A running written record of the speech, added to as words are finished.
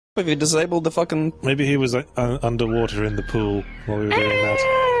if he disabled the fucking... Maybe he was underwater in the pool while we were doing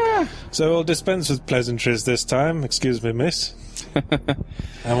that. So we'll dispense with pleasantries this time. Excuse me, miss.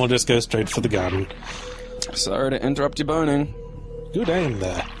 And we'll just go straight for the garden. Sorry to interrupt your boning. Good aim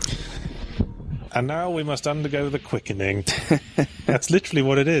there. And now we must undergo the quickening. That's literally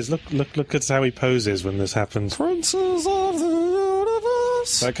what it is. Look at how he poses when this happens. Princes of the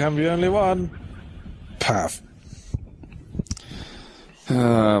universe. There can be only one. Path.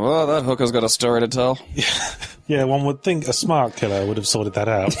 Well, that hooker's got a story to tell. Yeah, one would think a smart killer would have sorted that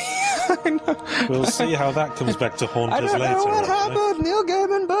out. I know. We'll see how that comes back to haunt us later. I don't know what happened. Neil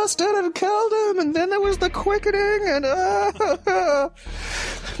Gaiman busted and killed him, and then there was the quickening, and...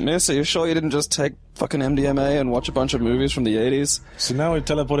 Miss, are you sure you didn't just take fucking MDMA and watch a bunch of movies from the 80s? So now we've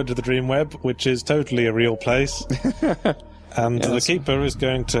teleported to the Dreamweb, which is totally a real place. And the Keeper is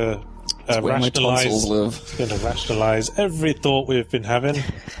going to... rationalize every thought we've been having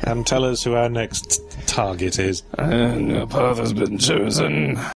and tell us who our next target is. And a path has been chosen.